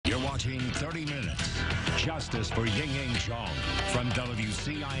Reporting 30 minutes. Justice for Yingying from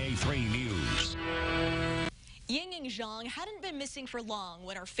WCIA3 News. Yingying hadn't been missing for long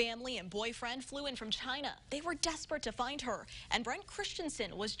when her family and boyfriend flew in from China. They were desperate to find her, and Brent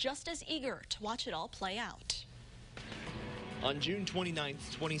Christensen was just as eager to watch it all play out. On June 29,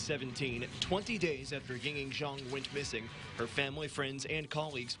 2017, 20 days after Yingying went missing, her family, friends, and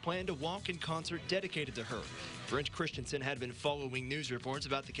colleagues planned a walk and concert dedicated to her. Brent Christensen had been following news reports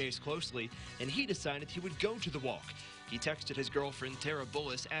about the case closely, and he decided he would go to the walk. He texted his girlfriend, Tara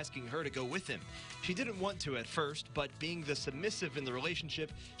Bullis, asking her to go with him. She didn't want to at first, but being the submissive in the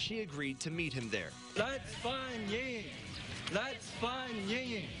relationship, she agreed to meet him there. Let's find Yingying. Let's find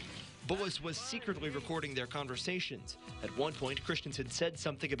Yingying. Bullis was secretly recording their conversations. At one point, Christensen said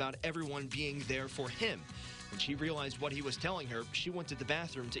something about everyone being there for him. When she realized what he was telling her, she went to the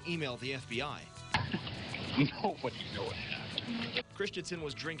bathroom to email the FBI. Nobody knows that. Christensen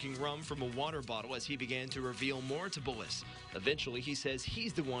was drinking rum from a water bottle as he began to reveal more to Bullis. Eventually, he says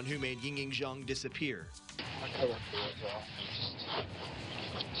he's the one who made Yingying disappear. I cut her clothes off and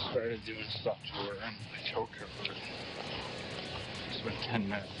just started doing stuff to her, and I choked her for just about 10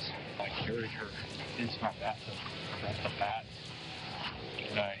 minutes. I carried her into my bathtub, grabbed the bat,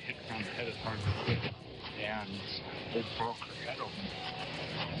 and I hit her on the head as hard as I could, and it broke her head open.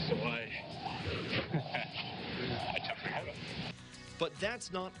 So I took her head off. But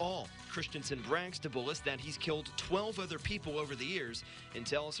that's not all. Christensen brags to Bullis that he's killed 12 other people over the years and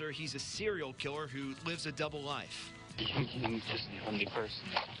tells her he's a serial killer who lives a double life. Yingying is the only person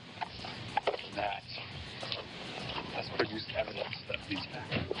that has produced evidence that leads back.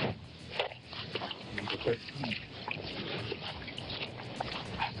 Number 13.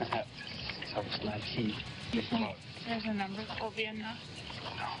 Since I was 19. There's a number that will be enough.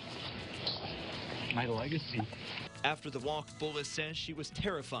 No. My legacy. After the walk, Bullis says she was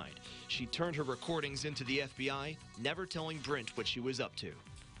terrified. She turned her recordings into the FBI, never telling Brent what she was up to.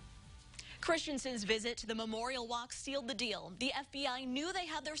 Christensen's visit to the memorial walk sealed the deal. The FBI knew they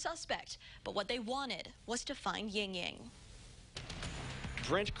had their suspect, but what they wanted was to find Yingying.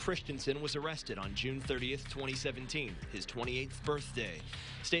 Brent Christensen was arrested on June 30th, 2017, his 28th birthday.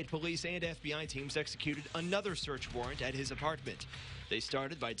 State police and FBI teams executed another search warrant at his apartment. They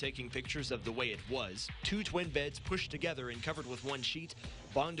started by taking pictures of the way it was: 2 twin beds pushed together and covered with one sheet,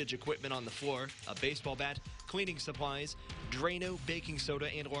 bondage equipment on the floor, a baseball bat, cleaning supplies, Drano, baking soda,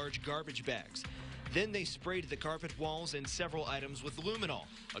 and large garbage bags. Then they sprayed the carpet walls and several items with luminol,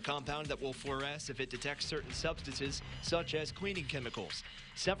 a compound that will fluoresce if it detects certain substances, such as cleaning chemicals.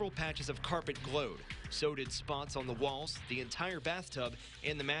 Several patches of carpet glowed. So did spots on the walls, the entire bathtub,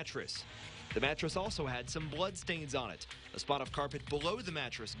 and the mattress. The mattress also had some blood stains on it. A spot of carpet below the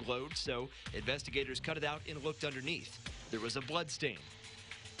mattress glowed, so investigators cut it out and looked underneath. There was a blood stain.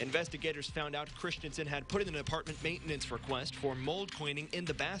 Investigators found out Christensen had put in an apartment maintenance request for mold cleaning in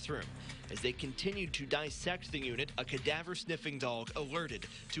the bathroom. As they continued to dissect the unit, a cadaver-sniffing dog alerted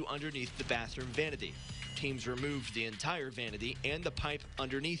to underneath the bathroom vanity. Teams removed the entire vanity and the pipe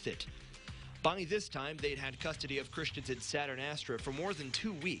underneath it. By this time, they'd had custody of Christensen's Saturn Astra for more than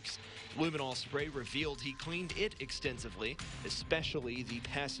 2 weeks. Luminol spray revealed he cleaned it extensively, especially the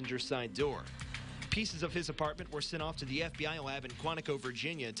passenger side door. Pieces of his apartment were sent off to the FBI lab in Quantico,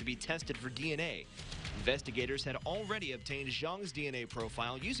 Virginia to be tested for DNA. Investigators had already obtained Zhang's DNA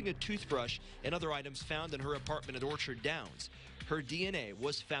profile using a toothbrush and other items found in her apartment at Orchard Downs. Her DNA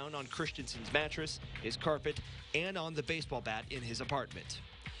was found on Christensen's mattress, his carpet, and on the baseball bat in his apartment.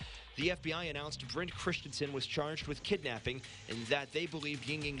 The FBI announced Brent Christensen was charged with kidnapping and that they believed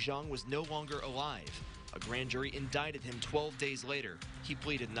Yingying was no longer alive. A grand jury indicted him 12 days later. He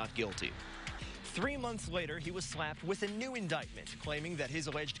pleaded not guilty. 3 months later, he was slapped with a new indictment, claiming that his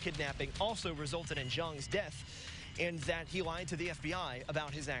alleged kidnapping also resulted in Zhang's death and that he lied to the FBI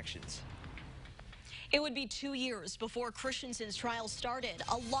about his actions. It would be 2 years before Christensen's trial started.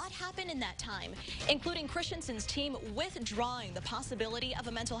 A lot happened in that time, including Christensen's team withdrawing the possibility of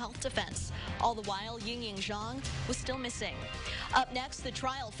a mental health defense. All the while, Yingying was still missing. Up next, the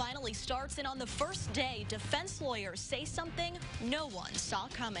trial finally starts, and on the first day, defense lawyers say something no one saw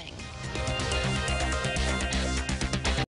coming.